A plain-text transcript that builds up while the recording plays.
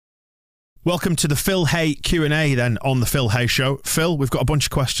Welcome to the Phil Hay Q&A then on the Phil Hay Show. Phil, we've got a bunch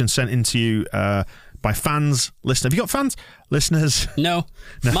of questions sent in to you by fans, listeners. Have you got fans? Listeners? No.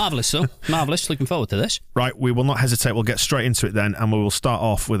 Marvellous, though. Marvellous. Looking forward to this. Right, we will not hesitate. We'll get straight into it then, and we will start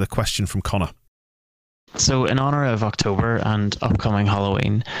off with a question from Connor. So in honour of October and upcoming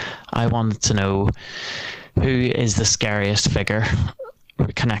Halloween, I wanted to know who is the scariest figure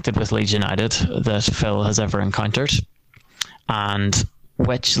connected with Leeds United that Phil has ever encountered, and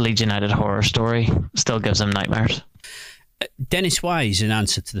which Leeds United horror story still gives him nightmares. Dennis Wise, in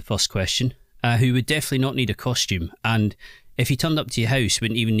answer to the first question, who would definitely not need a costume, and if he turned up to your house,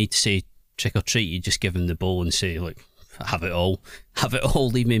 wouldn't even need to say trick or treat. You'd just give him the bowl and say, look, have it all,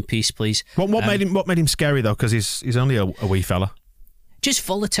 leave me in peace, please. What made him scary though? Because he's only a wee fella. Just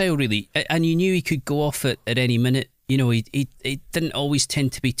volatile, really, and you knew he could go off at any minute. You know, he didn't always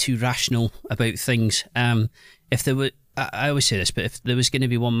tend to be too rational about things. If there were, I always say this, but if there was going to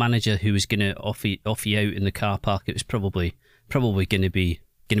be one manager who was going to off you out in the car park, it was probably going to be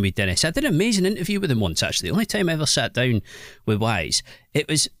Dennis. I did an amazing interview with him once, actually. The only time I ever sat down with Wise, it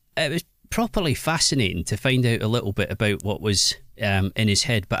was properly fascinating to find out a little bit about what was in his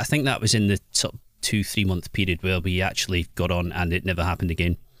head. But I think that was in the sort of 2-3 month period where we actually got on, and it never happened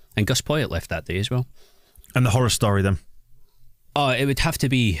again. And Gus Poyet left that day as well. And the horror story then? Oh, it would have to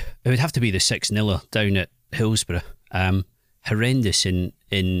be the 6-0 down at Hillsborough. Horrendous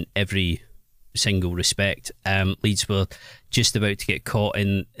in every single respect. Leeds were just about to get caught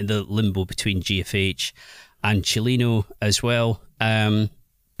in the limbo between GFH and Chilino as well.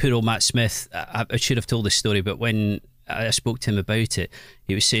 Poor old Matt Smith, I should have told this story, but when I spoke to him about it,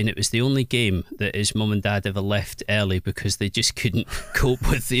 he was saying it was the only game that his mum and dad ever left early because they just couldn't cope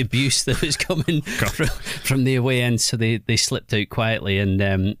with the abuse that was coming from the away end, so they slipped out quietly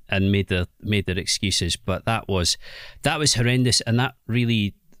and made their excuses. But that was horrendous, and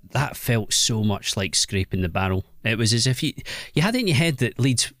that felt so much like scraping the barrel. It was as if you had it in your head that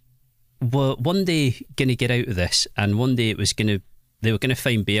Leeds were one day going to get out of this, and one day they were going to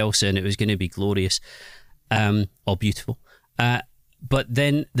find Bielsa and it was going to be glorious. Or beautiful. But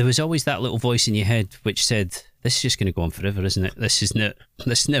then there was always that little voice in your head which said, this is just going to go on forever, isn't it? This is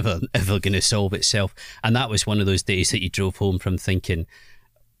never ever going to solve itself. And that was one of those days that you drove home from thinking,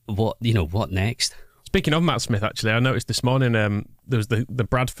 what next? Speaking of Matt Smith, actually, I noticed this morning there was the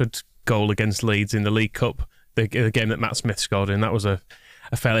Bradford goal against Leeds in the League Cup, the game that Matt Smith scored in. That was a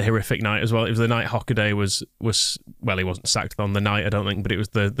fairly horrific night as well. It was the night Hockaday was well, he wasn't sacked on the night, I don't think, but it was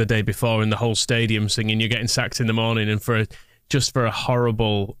the day before, and the whole stadium singing, you're getting sacked in the morning, and for a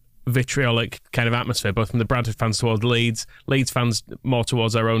horrible vitriolic kind of atmosphere, both from the Bradford fans towards Leeds fans more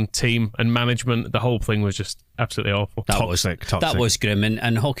towards our own team and management. The whole thing was just absolutely awful. Toxic. That was grim,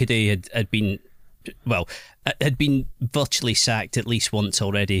 and Hockaday had been virtually sacked at least once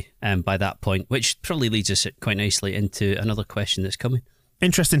already by that point, which probably leads us quite nicely into another question that's coming.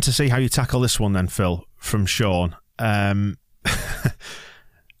 Interesting to see how you tackle this one then, Phil, from Sean. I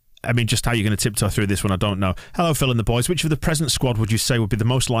mean, just how you're going to tiptoe through this one, I don't know. Hello, Phil and the boys. Which of the present squad would you say would be the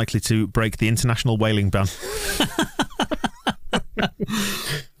most likely to break the international whaling ban?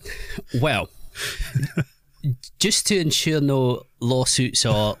 Well, just to ensure no lawsuits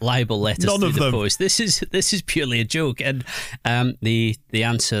or libel letters through the post, this is purely a joke, and the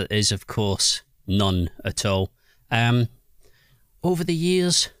answer is, of course, none at all. Over the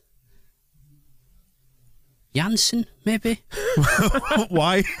years, Janssen, maybe?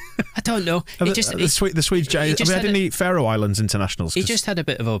 Why? I don't know. The Swedes giant. I didn't eat Faroe Islands internationals. He just had a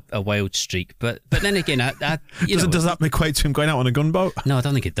bit of a wild streak, but then again, does that equate to him going out on a gunboat? No, I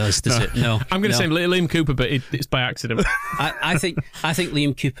don't think it does. Does it? No. I'm going to say Liam Cooper, but it's by accident. I think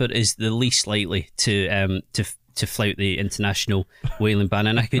Liam Cooper is the least likely to flout the international whaling ban,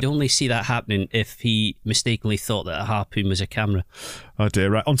 and I could only see that happening if he mistakenly thought that a harpoon was a camera. Oh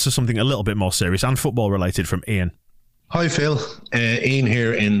dear, right, on to something a little bit more serious and football related from Ian. Hi Phil, Ian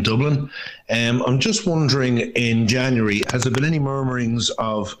here in Dublin. I'm just wondering, in January, has there been any murmurings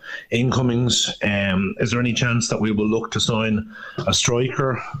of incomings? Is there any chance that we will look to sign a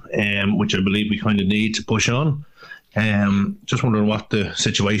striker, which I believe we kind of need to push on? Just wondering what the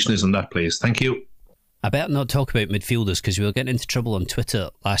situation is on that, please. Thank you. I better not talk about midfielders because we were getting into trouble on Twitter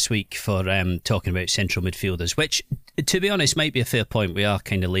last week for talking about central midfielders, which, to be honest, might be a fair point. We are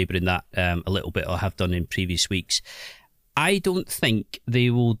kind of labouring that a little bit, or have done in previous weeks. I don't think they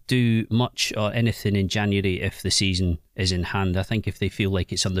will do much or anything in January if the season is in hand. I think if they feel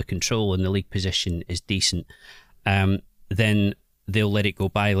like it's under control and the league position is decent, then they'll let it go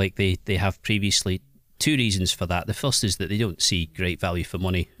by like they have previously. Two reasons for that. The first is that they don't see great value for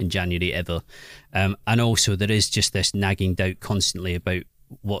money in January ever. And also there is just this nagging doubt constantly about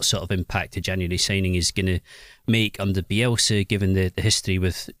what sort of impact a January signing is going to make under Bielsa, given the history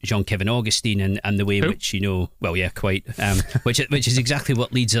with Jean-Kevin Augustine and the way in which, well, yeah, quite, which is exactly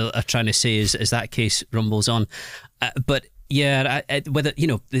what Leeds are trying to say as that case rumbles on. But yeah, whether,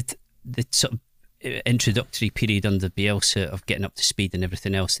 the sort of introductory period under Bielsa of getting up to speed and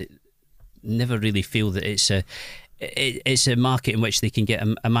everything else, it never really feel that it's a market in which they can get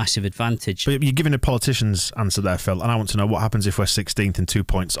a massive advantage. But you're giving a politician's answer there, Phil, and I want to know what happens if we're 16th and 2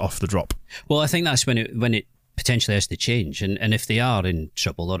 points off the drop. Well, I think that's when it potentially has to change, and if they are in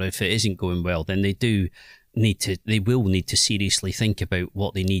trouble or if it isn't going well, then they will need to seriously think about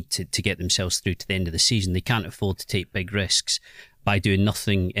what they need to get themselves through to the end of the season. They can't afford to take big risks by doing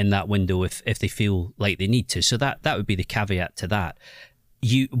nothing in that window if they feel like they need to. So that would be the caveat to that.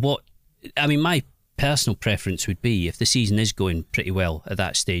 My personal preference would be, if the season is going pretty well at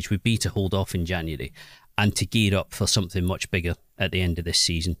that stage, would be to hold off in January and to gear up for something much bigger at the end of this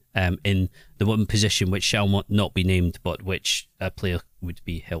season, in the one position which shall not be named, but which a player would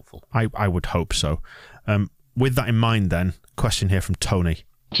be helpful. I would hope so. With that in mind then, question here from Tony.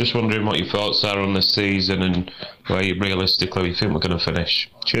 Just wondering what your thoughts are on this season and where you realistically think we're going to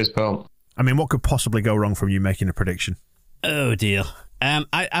finish. Cheers, pal. What could possibly go wrong from you making a prediction? Oh dear.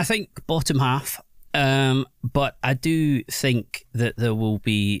 I think bottom half. But I do think that there will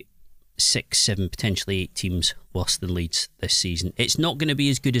be 6, 7, potentially 8 teams worse than Leeds this season. It's not going to be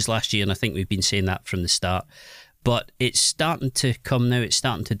as good as last year, and I think we've been saying that from the start. But it's starting to come now. It's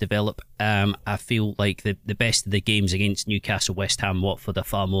starting to develop. I feel like the best of the games against Newcastle, West Ham, Watford are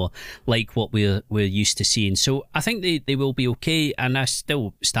far more like what we're used to seeing. So I think they will be okay, and I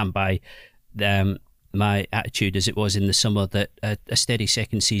still stand by my attitude as it was in the summer that a steady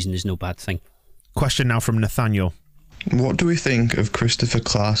second season is no bad thing. Question now from Nathaniel. What do we think of Christopher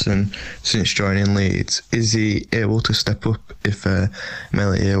Claassen since joining Leeds? Is he able to step up if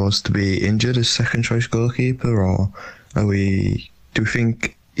Meslier was to be injured as second choice goalkeeper, or do we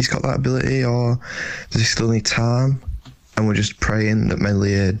think he's got that ability, or does he still need time? And we're just praying that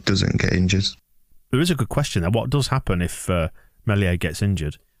Meslier doesn't get injured. There is a good question there. What does happen if Meslier gets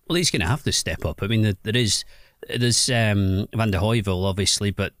injured? Well, he's going to have to step up. There's Van der Heuvel,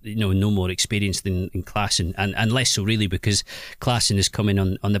 obviously, but no more experience than Klaassen, and less so really because Klaassen is coming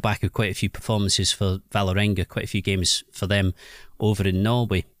on the back of quite a few performances for Vålerenga, quite a few games for them over in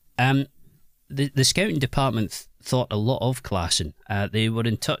Norway. The scouting department thought a lot of Klaassen. They were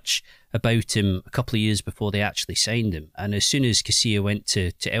in touch about him a couple of years before they actually signed him, and as soon as Casilla went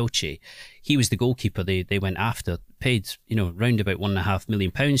to Elche, he was the goalkeeper they went after, paid round about £1.5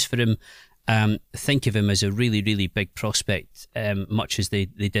 million for him. Think of him as a really, really big prospect, much as they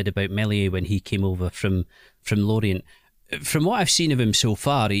did about Meslier when he came over from Lorient. From what I've seen of him so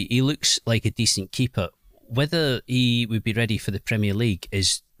far, he looks like a decent keeper. Whether he would be ready for the Premier League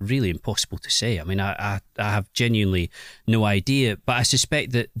is really impossible to say. I have genuinely no idea, but I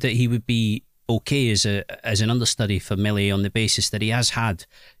suspect that he would be okay as an understudy for Meslier on the basis that he has had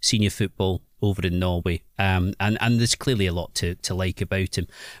senior football over in Norway, and there's clearly a lot to like about him.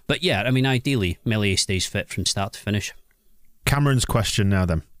 But yeah, ideally Meslier stays fit from start to finish. Cameron's question now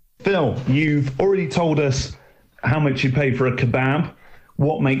then. Phil, you've already told us how much you pay for a kebab,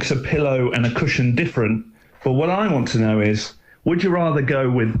 what makes a pillow and a cushion different, but what I want to know is, would you rather go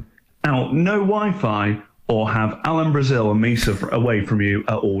without no Wi-Fi or have Alan Brazil and Misa away from you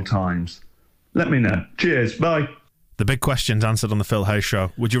at all times? Let me know. Cheers, bye. The big questions answered on the Phil Hayes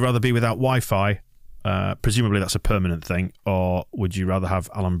Show. Would you rather be without Wi-Fi? Presumably that's a permanent thing. Or would you rather have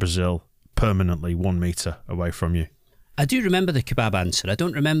Alan Brazil permanently 1 metre away from you? I do remember the kebab answer. I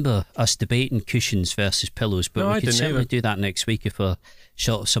don't remember us debating cushions versus pillows, but we could certainly do that next week if we're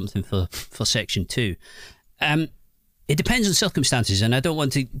short of something for section 2. It depends on circumstances, and I don't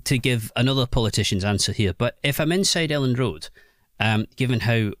want to give another politician's answer here, but if I'm inside Ellen Road, given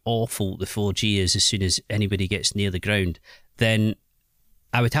how awful the 4G is as soon as anybody gets near the ground, then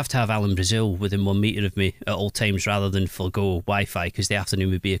I would have to have Alan Brazil within 1 metre of me at all times rather than forgo Wi-Fi, because the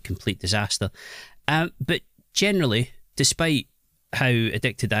afternoon would be a complete disaster. But generally, despite how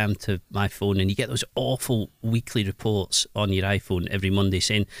addicted I am to my phone, and you get those awful weekly reports on your iPhone every Monday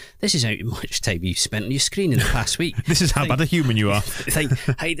saying, this is how much time you've spent on your screen in the past week. This is how bad a human you are.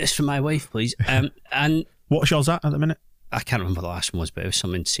 Hide this from my wife, please. And what's yours at the minute? I can't remember what the last one was, but it was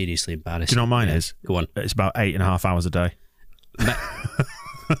something seriously embarrassing. Do you know what mine is? Go on. It's about 8.5 hours a day.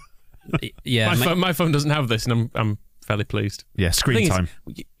 My phone doesn't have this, and I'm fairly pleased. Yeah, screen time.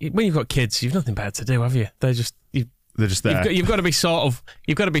 When you've got kids, you've nothing better to do, have you? They're just They're just there. You've got to be sort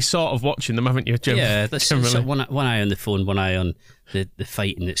of watching them, haven't you, Jim? Yeah, that's so one eye on the phone, one eye on the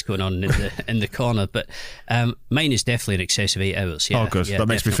fighting that's going on in the corner. But mine is definitely in excess of 8 hours. Yeah, oh, good. Yeah, that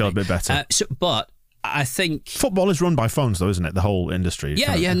makes definitely. me feel a bit better. But I think football is run by phones, though, isn't it? The whole industry.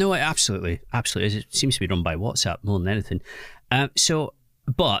 Yeah, no, absolutely. It seems to be run by WhatsApp more than anything.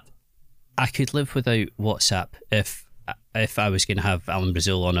 But I could live without WhatsApp if I was going to have Alan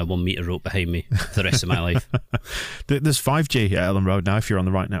Brazil on a 1 metre rope behind me for the rest of my life. There's 5G at Ellen Road now if you're on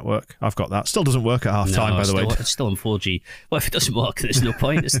the right network. I've got that. Still doesn't work at half time, by the way. It's still on 4G. Well, if it doesn't work, there's no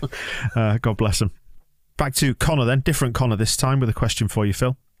point. God bless him. Back to Connor then. Different Connor this time with a question for you,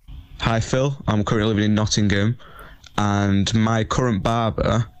 Phil. Hi Phil, I'm currently living in Nottingham, and my current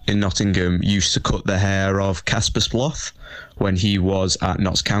barber in Nottingham used to cut the hair of Casper Sloth when he was at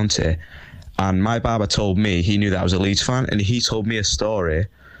Notts County. And my barber told me, he knew that I was a Leeds fan, and he told me a story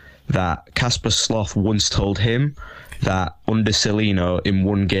that Casper Sloth once told him that under Celino in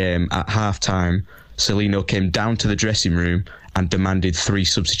one game at half-time, Celino came down to the dressing room and demanded 3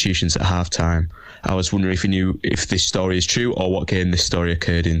 substitutions at half-time. I was wondering if you knew if this story is true or what game this story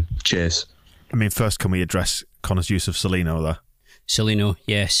occurred in. Cheers. I mean, first, can we address Connor's use of Celino there? Celino,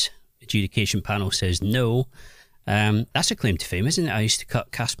 yes. Adjudication panel says no. That's a claim to fame, isn't it? I used to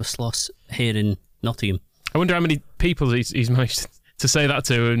cut Casper Sloth's hair in Nottingham. I wonder how many people he's managed to say that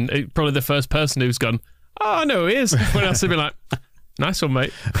to, and probably the first person who's gone, oh, I know who he is. Everyone else would be like, nice one,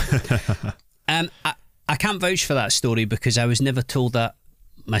 mate. I can't vouch for that story because I was never told that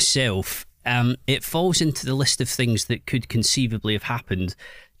myself. It falls into the list of things that could conceivably have happened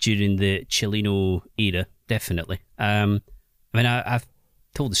during the Celino era, definitely. I've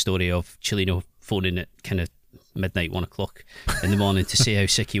told the story of Celino phoning at kind of midnight, 1 o'clock in the morning to say how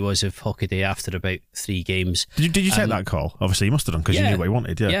sick he was of Hockaday after about 3 games. Did you take that call? Obviously, you must have done because you knew what he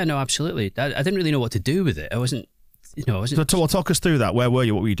wanted. Yeah, no, absolutely. I didn't really know what to do with it. I wasn't. So talk us through that. Where were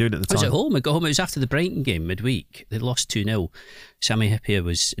you? What were you doing at the time? I was at home. I got home. It was after the Brighton game midweek. They lost 2-0. Sammy Hippier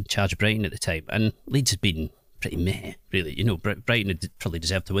was in charge of Brighton at the time, and Leeds had been pretty meh, really. Brighton had probably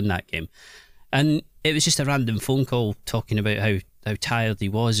deserved to win that game. And it was just a random phone call talking about how tired he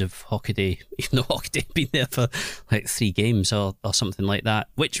was of Hockaday, even though Hockaday had been there for like 3 games or something like that,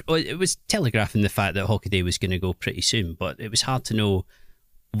 which it was telegraphing the fact that Hockaday was going to go pretty soon, but it was hard to know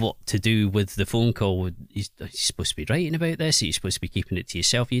what to do with the phone call. He's supposed to be writing about this, he's supposed to be keeping it to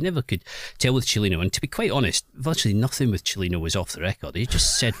yourself. You never could tell with Celino, and to be quite honest, virtually nothing with Celino was off the record. He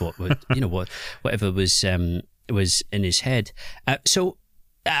just said whatever was in his head. So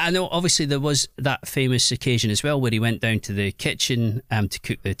I know obviously there was that famous occasion as well where he went down to the kitchen to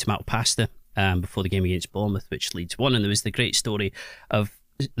cook the tomato pasta before the game against Bournemouth, which Leeds won, and there was the great story of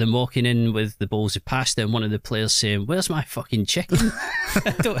them walking in with the bowls of pasta and one of the players saying, "Where's my fucking chicken?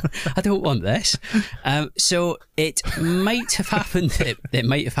 I don't want this." So it might have happened. It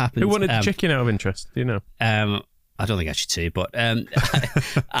might have happened. Who wanted chicken out of interest? Do you know? I don't think I should say, but come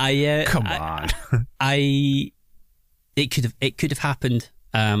on. It could have happened,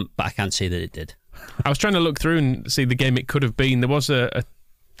 but I can't say that it did. I was trying to look through and see the game it could have been. There was a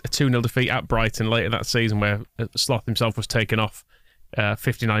 2-0 defeat at Brighton later that season where Sloth himself was taken off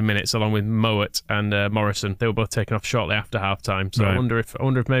 59 minutes along with Mowat and Morrison. They were both taken off shortly after half time. So right. I wonder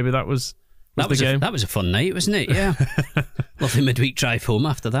if maybe that was the game. That was a fun night, wasn't it? Yeah. Lovely midweek drive home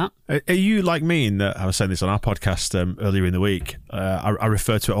after that. Are you like me in that I was saying this on our podcast earlier in the week? I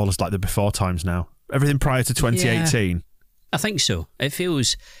refer to it all as like the before times now. Everything prior to 2018. Yeah, I think so. It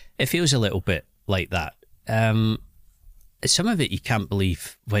feels a little bit like that. Some of it you can't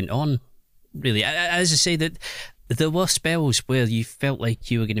believe went on, really. As I say, that there were spells where you felt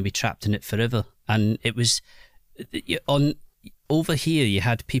like you were going to be trapped in it forever, and it was over here you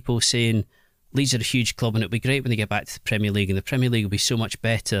had people saying Leeds are a huge club and it'll be great when they get back to the Premier League, and the Premier League will be so much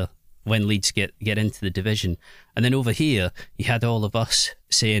better when Leeds get into the division. And then over here you had all of us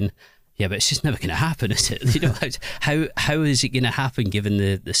saying, yeah, but it's just never going to happen, is it? You know, how is it going to happen given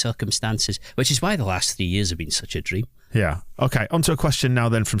the circumstances? Which is why the last 3 years have been such a dream. Yeah. Okay, on to a question now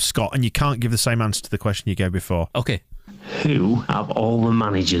then from Scott, and you can't give the same answer to the question you gave before. Okay. Who, out of all the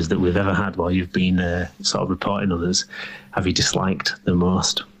managers that we've ever had while you've been sort of reporting others, have you disliked the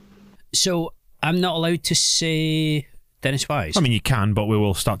most? So I'm not allowed to say Dennis Wise? I mean, you can, but we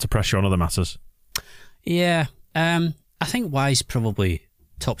will start to pressure on other matters. Yeah. I think Wise probably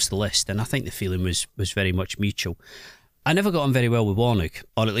tops the list, and I think the feeling was very much mutual. I never got on very well with Warnock,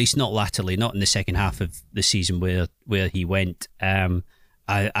 or at least not latterly, not in the second half of the season where he went.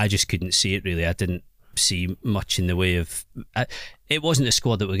 I just couldn't see it, really. I didn't see much in the way of... it wasn't a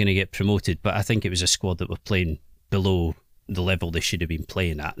squad that were going to get promoted, but I think it was a squad that were playing below the level they should have been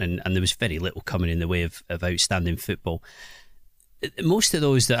playing at, and there was very little coming in the way of outstanding football. Most of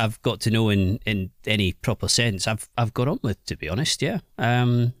those that I've got to know in any proper sense, I've got on with, to be honest. Yeah,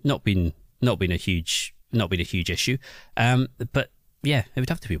 not been a huge issue. But yeah, it would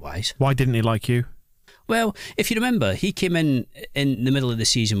have to be Wise. Why didn't he like you? Well, if you remember, he came in the middle of the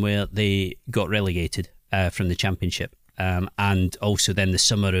season where they got relegated from the Championship. And also then the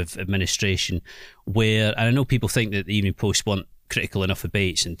summer of administration, where, and I know people think that the Evening Post weren't critical enough of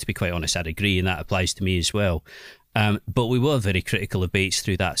Bates, and to be quite honest, I'd agree, and that applies to me as well. But we were very critical of Bates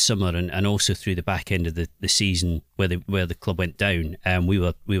through that summer, and also through the back end of the season where the club went down. We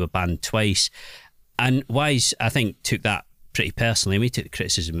were banned twice, and Wise, I think, took that pretty personally. And he took the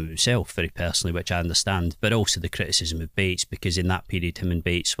criticism of himself very personally, which I understand, but also the criticism of Bates, because in that period, him and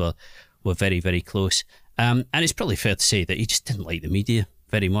Bates were very, very close. And it's probably fair to say that he just didn't like the media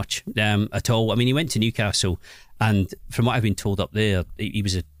very much at all. I mean, he went to Newcastle, and from what I've been told up there, he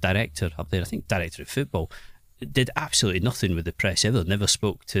was a director up there, I think director of football, did absolutely nothing with the press ever, never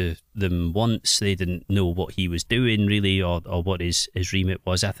spoke to them once. They didn't know what he was doing really, or what his remit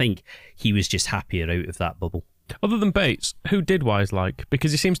was. I think he was just happier out of that bubble. Other than Bates, who did Wise like?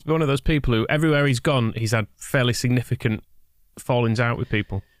 Because he seems to be one of those people who, everywhere he's gone, he's had fairly significant fallings out with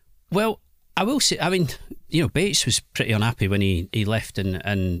people. Well, I will say, I mean, Bates was pretty unhappy when he left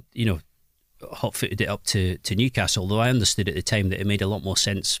and hot-footed it up to Newcastle, although I understood at the time that it made a lot more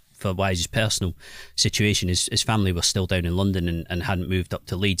sense for Wise's personal situation. His family was still down in London and hadn't moved up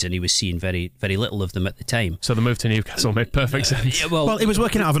to Leeds, and he was seeing very, very little of them at the time. So the move to Newcastle made perfect sense. Well, he was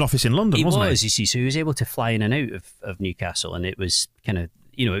working out of an office in London, wasn't he? He was, you see, so he was able to fly in and out of Newcastle, and it was kind of,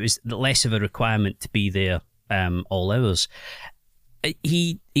 it was less of a requirement to be there all hours.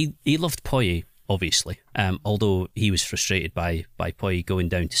 He loved Poyet, obviously, although he was frustrated by Poyet going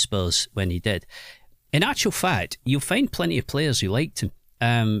down to Spurs when he did. In actual fact, you'll find plenty of players who liked him,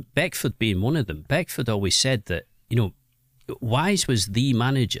 Beckford being one of them. Beckford always said that, Wise was the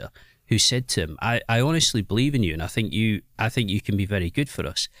manager who said to him, I honestly believe in you, and I think you can be very good for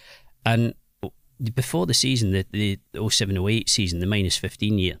us. And before the season, the 07-08 season, the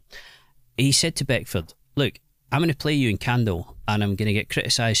 -15 year, he said to Beckford, look, I'm going to play you in Candle, and I'm going to get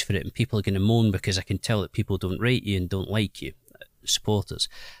criticised for it, and people are going to moan because I can tell that people don't rate you and don't like you, supporters.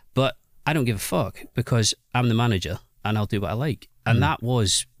 But I don't give a fuck, because I'm the manager and I'll do what I like. And that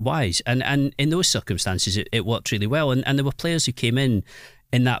was Wise. And in those circumstances, it worked really well. And there were players who came in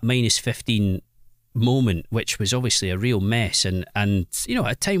that -15 moment, which was obviously a real mess. And at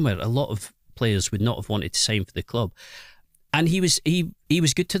a time where a lot of players would not have wanted to sign for the club. And he was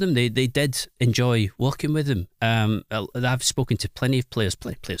good to them. They did enjoy working with him. I've spoken to plenty of players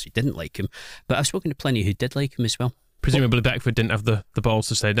who didn't like him, but I've spoken to plenty who did like him as well. Presumably Beckford didn't have the balls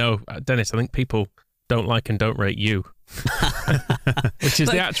to say, no, Dennis, I think people don't like and don't rate you. Which is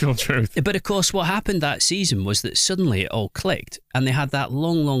the actual truth. But of course, what happened that season was that suddenly it all clicked, and they had that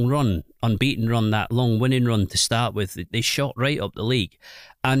long run, unbeaten run, that long winning run to start with. They shot right up the league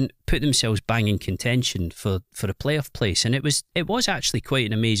and put themselves bang in contention for a playoff place. And it was actually quite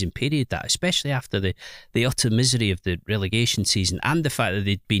an amazing period, that, especially after the utter misery of the relegation season and the fact that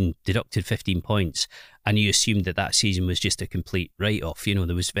they'd been deducted 15 points, and you assumed that season was just a complete write-off.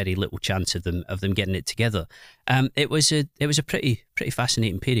 There was very little chance of them getting it together. It was a pretty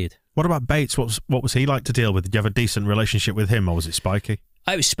fascinating period. What about Bates? What was he like to deal with? Did you have a decent relationship with him, or was it spiky?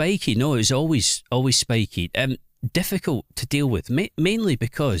 It was spiky. No, it was always spiky. Difficult to deal with, mainly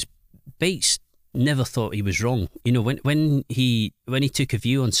because Bates never thought he was wrong. When he took a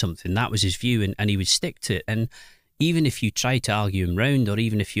view on something, that was his view, and he would stick to it. And even if you tried to argue him round, or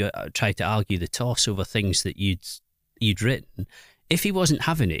even if you tried to argue the toss over things that you'd written, if he wasn't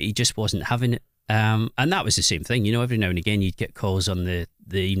having it, he just wasn't having it. And that was the same thing. Every now and again you'd get calls on the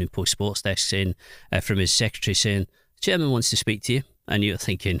Evening Post sports desk saying, from his secretary saying, "Chairman wants to speak to you." And you're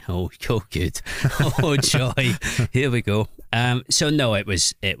thinking, oh good, oh joy, here we go. So no, it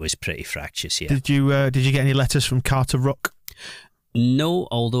was pretty fractious. Yeah. Did you get any letters from Carter Ruck? No,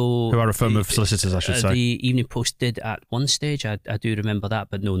 although... Who are a firm of solicitors, I should say. The Evening Post did at one stage, I do remember that,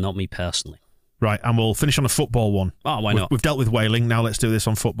 but no, not me personally. Right, and we'll finish on a football one. Oh, why not? We've dealt with whaling, now let's do this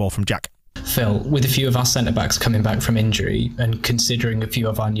on football from Jack. Phil, with a few of our centre-backs coming back from injury, and considering a few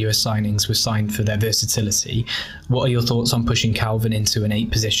of our newer signings were signed for their versatility, what are your thoughts on pushing Calvin into an 8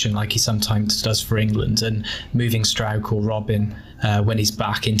 position like he sometimes does for England, and moving Strauch or Robin when he's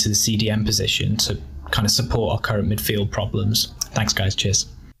back into the CDM position to kind of support our current midfield problems? Thanks, guys. Cheers.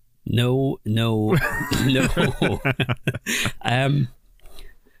 No.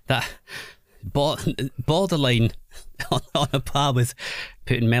 That borderline on a par with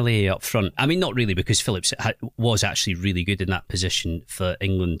putting Melier up front. I mean, not really, because Phillips was actually really good in that position for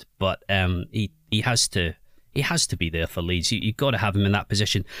England, but he has to be there for Leeds. You've got to have him in that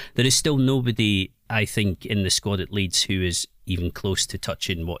position. There is still nobody, I think, in the squad at Leeds who is even close to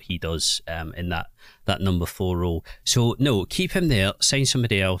touching what he does in that number 4 role. So no, keep him there. Sign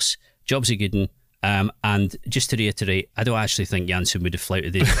somebody else. Job's a good one. And just to reiterate, I don't actually think Janssen would have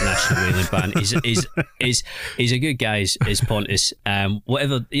flouted the national whaling ban. He's a good guy, is Pontus.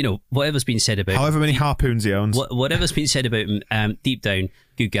 Whatever's been said about however many harpoons he owns, whatever's been said about him, deep down,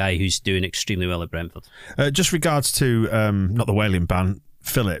 good guy who's doing extremely well at Brentford. Just regards to not the whaling ban,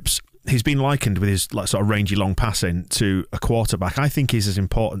 Phillips. He's been likened with his sort of rangy long passing to a quarterback. I think he's as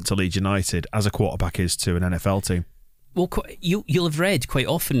important to Leeds United as a quarterback is to an NFL team. Well, you'll have read quite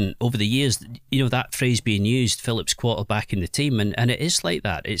often over the years, that phrase being used, Phillips quarterback in the team, and it is like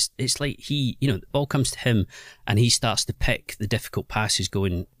that. It's like he, the ball comes to him, and he starts to pick the difficult passes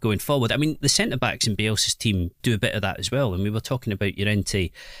going forward. I mean, the centre backs in Bielsa's team do a bit of that as well. And we were talking about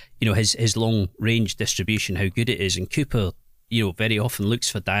Llorente, his long range distribution, how good it is, and Cooper, very often looks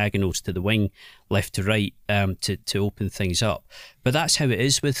for diagonals to the wing, left to right, to open things up. But that's how it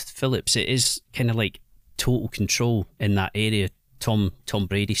is with Phillips. It is kind of like total control in that area, Tom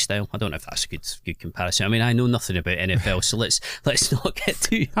Brady style. I don't know if that's a good comparison. I mean, I know nothing about NFL, so let's not get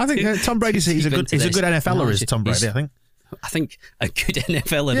too. I think Tom Brady's he's a good NFLer, is Tom Brady. I think a good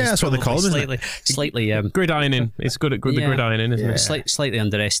NFLer. Yeah, that's what they call him, isn't it? Slightly gridironing. It's good at the gridironing, isn't it? Slightly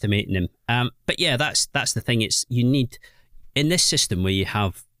underestimating him. But yeah, that's the thing. It's you need in this system where you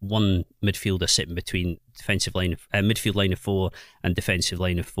have one midfielder sitting between midfield line of 4 and defensive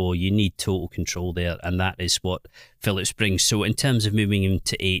line of 4, you need total control there, and that is what Phillips brings. So in terms of moving him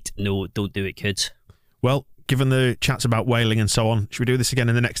to 8, no, don't do it, kids. Well, given the chats about whaling and so on, should we do this again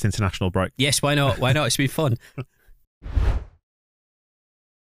in the next international break? Yes, why not? Why not? It's been fun.